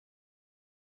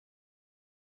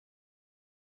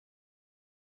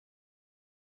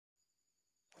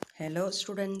Hello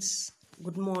students,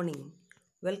 good morning.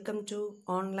 Welcome to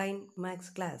online maths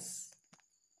class.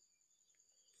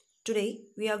 Today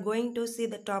we are going to see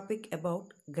the topic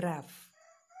about graph.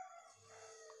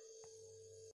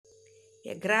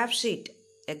 A graph sheet.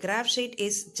 A graph sheet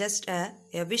is just a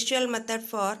visual method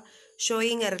for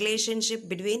showing a relationship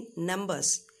between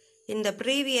numbers. In the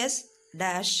previous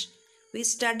dash, we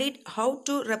studied how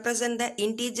to represent the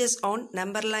integers on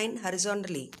number line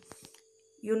horizontally.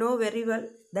 You know very well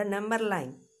the number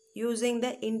line using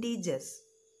the integers.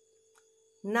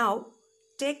 Now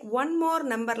take one more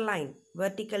number line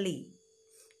vertically.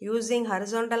 Using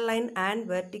horizontal line and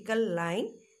vertical line,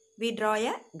 we draw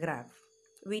a graph.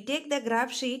 We take the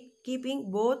graph sheet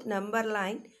keeping both number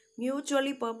line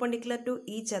mutually perpendicular to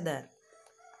each other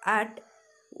at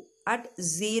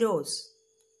zeros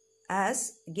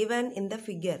as given in the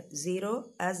figure. 0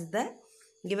 as the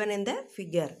given in the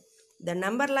figure. The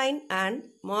number line and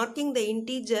marking the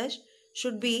integers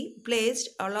should be placed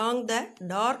along the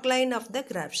dark line of the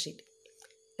graph sheet.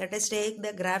 Let us take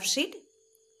the graph sheet.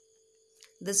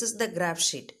 This is the graph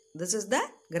sheet. This is the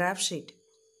graph sheet.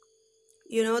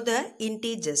 You know the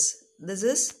integers. This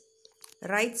is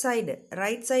right side.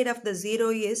 Right side of the 0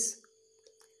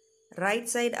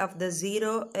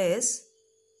 is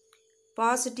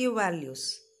positive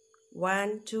values.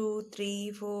 1, 2,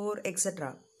 3, 4,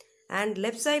 etc. And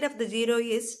left side of the 0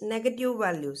 is negative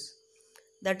values.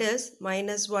 That is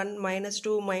 -1,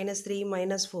 -2, -3,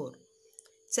 -4.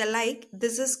 So like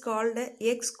this is called a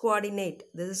x coordinate.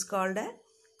 This is called a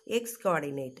x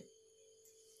coordinate.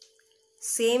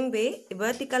 Same way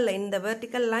vertical line. The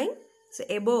vertical line so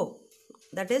above,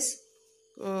 that is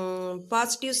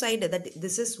positive side. That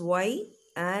this is y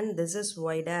and this is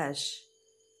y dash.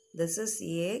 This is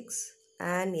x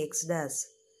and x dash.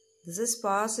 This is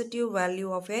positive value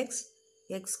of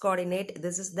x coordinate.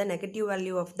 This is the negative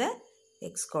value of the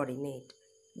x coordinate.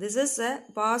 This is a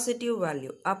positive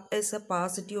value. Up is a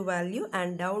positive value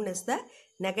and down is the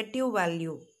negative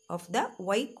value of the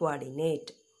y coordinate.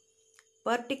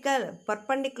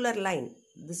 Perpendicular line.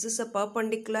 This is a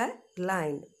perpendicular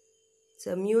line.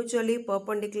 So mutually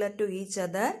perpendicular to each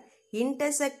other.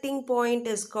 Intersecting point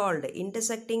is called.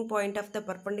 Intersecting point of the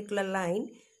perpendicular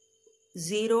line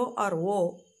 0 or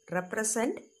O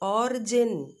represent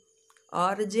origin.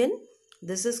 Origin.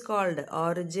 This is called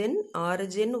origin.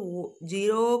 Origin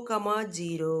 0, 0.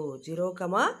 0,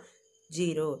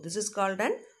 0. This is called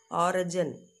an origin.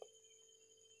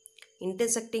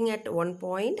 Intersecting at one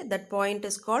point. That point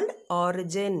is called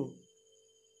origin.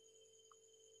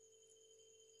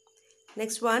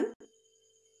 Next one.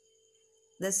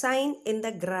 The sign in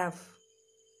the graph.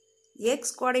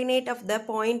 X coordinate of the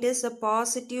point is a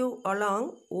positive along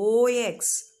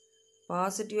OX.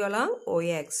 Positive along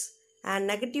OX. And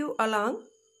negative along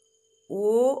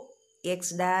OX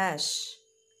dash.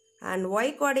 And Y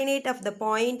coordinate of the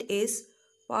point is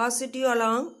positive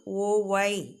along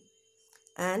OY.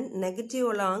 And negative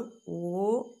along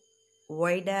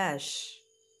OY dash.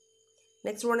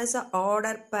 Next one is a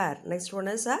order pair. Next one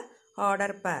is a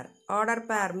order pair. Order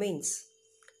pair means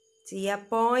a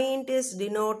point is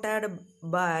denoted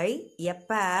by a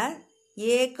pair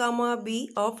A, B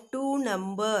of two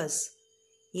numbers.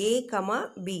 A,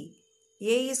 B.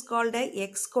 A is called a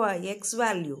x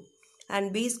value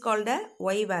and B is called a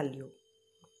y value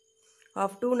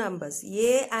of two numbers.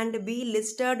 A and B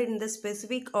listed in the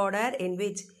specific order in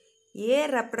which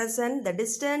A represent the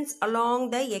distance along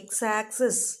the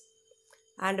x-axis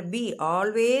and B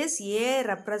always A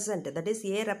represent, that is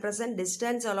A represent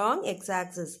distance along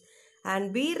x-axis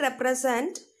and B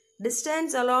represent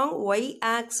distance along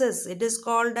y-axis. It is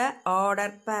called an order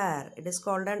pair. It is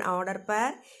called an order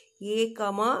pair A,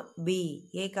 B.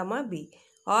 A, B.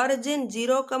 Origin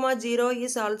 0, 0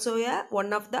 is also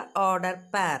one of the order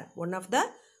pair. One of the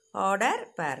order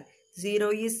pair.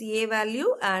 0 is A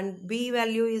value and B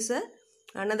value is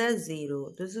another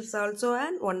 0. This is also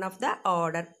one of the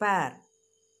order pair.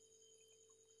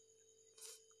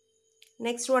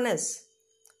 Next one is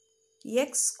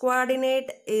x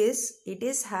coordinate is, it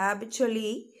is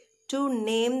habitually to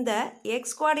name the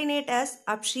x coordinate as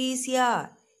abscissa.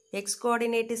 X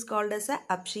coordinate is called as a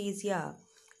abscissa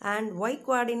and y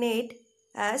coordinate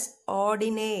as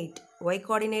ordinate. Y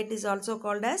coordinate is also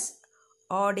called as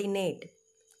ordinate.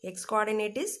 X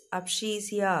coordinate is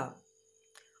abscissa.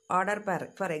 Order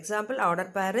pair. For example, order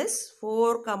pair is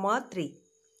 4, 3.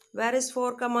 Where is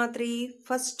 4, 3?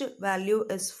 First value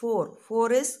is 4.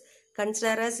 4 is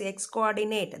considered as x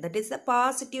coordinate. That is the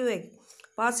positive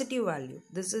value.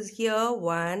 This is here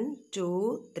 1,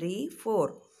 2, 3,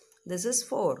 4. This is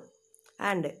 4.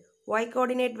 And y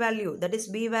coordinate value, that is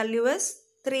B value is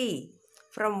 3.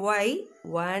 from y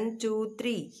 1, 2,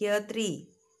 3. Here 3.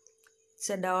 It's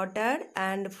a dotted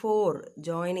and 4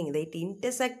 joining the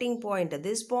intersecting point.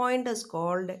 This point is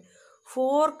called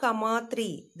 4,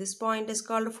 3. This point is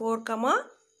called 4,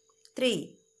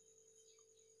 3.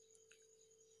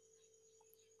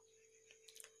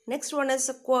 Next one is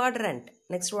a quadrant.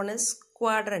 Next one is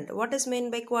quadrant. What is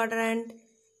meant by quadrant?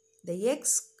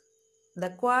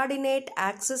 The coordinate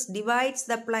axis divides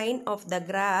the plane of the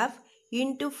graph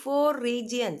into 4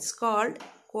 regions called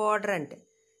quadrant.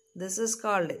 This is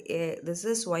called this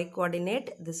is y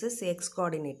coordinate, this is x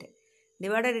coordinate.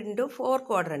 Divided into 4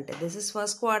 quadrant. This is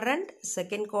first quadrant,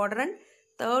 second quadrant,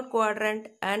 third quadrant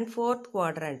and fourth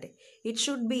quadrant. It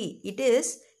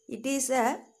is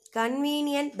a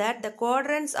convenient that the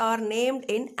quadrants are named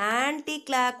in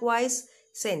anti-clockwise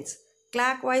sense.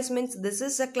 Clockwise means this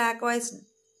is a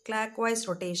clockwise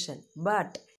rotation,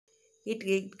 but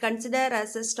it considered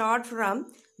as a start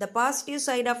from the positive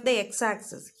side of the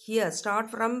x-axis. Here start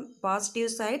from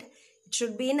positive side, it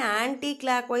should be in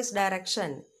anti-clockwise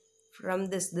direction. From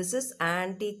this is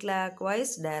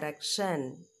anti-clockwise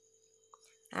direction.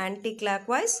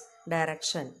 Anti-clockwise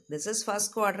direction. This is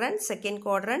first quadrant, second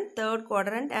quadrant, third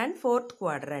quadrant and fourth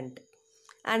quadrant.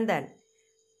 And then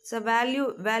so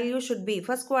value should be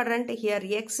first quadrant. Here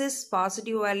x is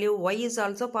positive value, y is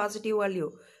also positive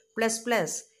value,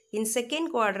 plus. In second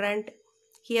quadrant,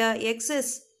 here x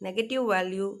is negative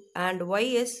value and y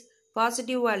is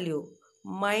positive value,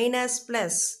 minus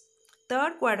plus.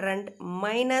 Third quadrant,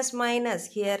 minus.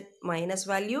 Here minus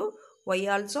value, y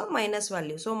also minus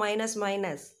value, so minus.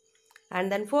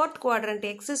 And then fourth quadrant,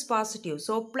 x is positive,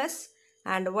 so plus,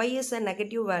 and y is a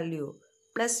negative value,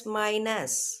 plus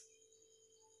minus.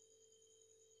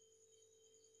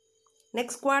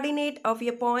 Next coordinate of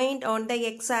a point on the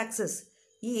x-axis.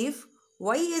 If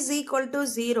y is equal to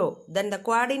 0, then the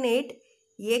coordinate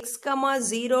x,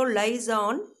 0 lies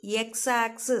on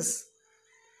x-axis.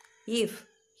 If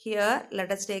here,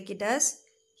 let us take it as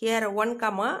here 1,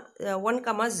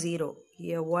 0.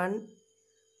 Here 1,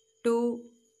 2,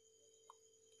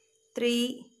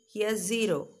 3. Here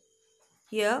 0.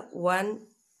 Here 1,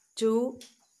 2,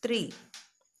 3.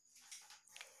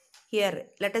 Here,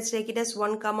 let us take it as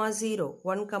 1, 0.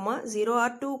 1, 0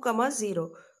 or 2,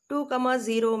 0. 2,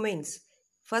 0 means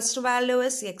first value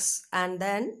is x and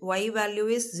then y value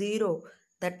is 0.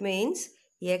 That means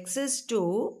x is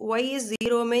 2, y is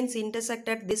 0 means intersect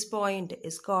at this point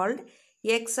is called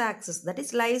x-axis. That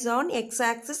is lies on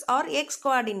x-axis or x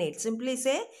coordinate. Simply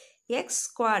say x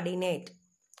coordinate.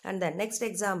 And then next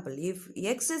example, if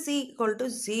x is equal to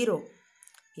 0,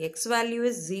 x value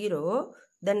is 0,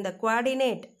 then the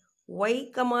coordinate y,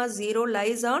 0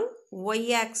 lies on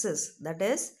y-axis. That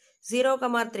is 0,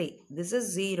 3. This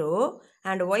is 0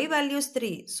 and y value is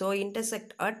 3. So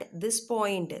intersect at this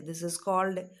point. This is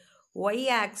called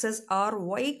y-axis or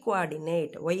y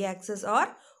coordinate. Y-axis or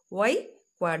y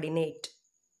coordinate.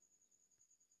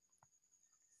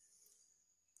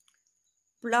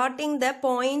 Plotting the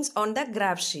points on the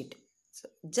graph sheet. So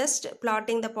just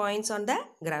plotting the points on the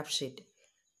graph sheet.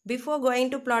 Before going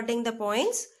to plotting the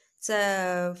points,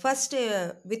 so first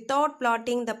without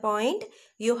plotting the point,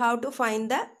 you have to find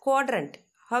the quadrant.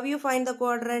 How you find the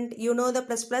quadrant? You know the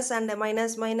plus and the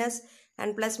minus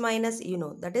and plus minus, you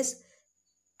know. That is,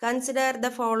 consider the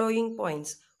following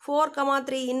points. 4,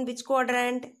 3 in which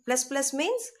quadrant? Plus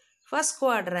means first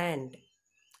quadrant.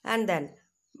 And then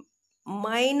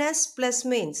minus plus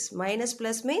means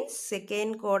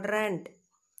second quadrant.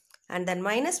 And then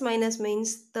minus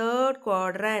means third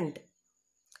quadrant.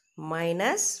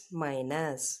 Minus.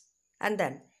 And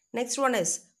then next one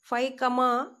is 5,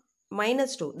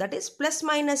 -2. That is plus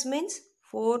minus means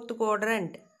fourth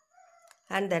quadrant.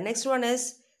 And the next one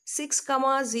is 6,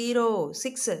 0.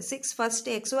 6 first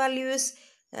x value is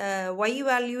y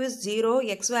value is 0,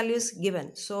 x value is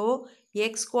given. So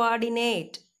x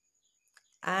coordinate.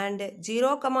 And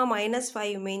 0,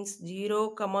 -5 means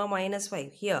 0,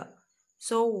 -5 here.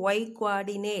 So y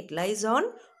coordinate lies on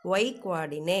y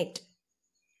coordinate.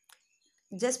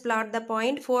 Just plot the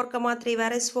point 4, 3.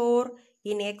 Where is 4?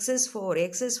 In x is 4.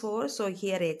 X is 4. So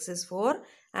here x is 4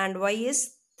 and y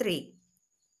is 3.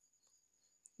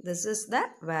 This is the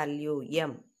value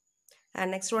m.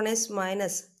 And next one is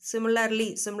minus.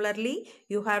 Similarly,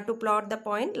 you have to plot the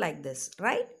point like this,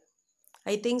 right?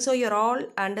 I think so you're all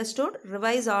understood.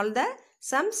 Revise all the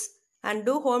sums and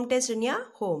do home test in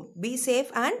your home. Be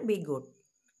safe and be good.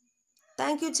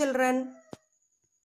 Thank you, children.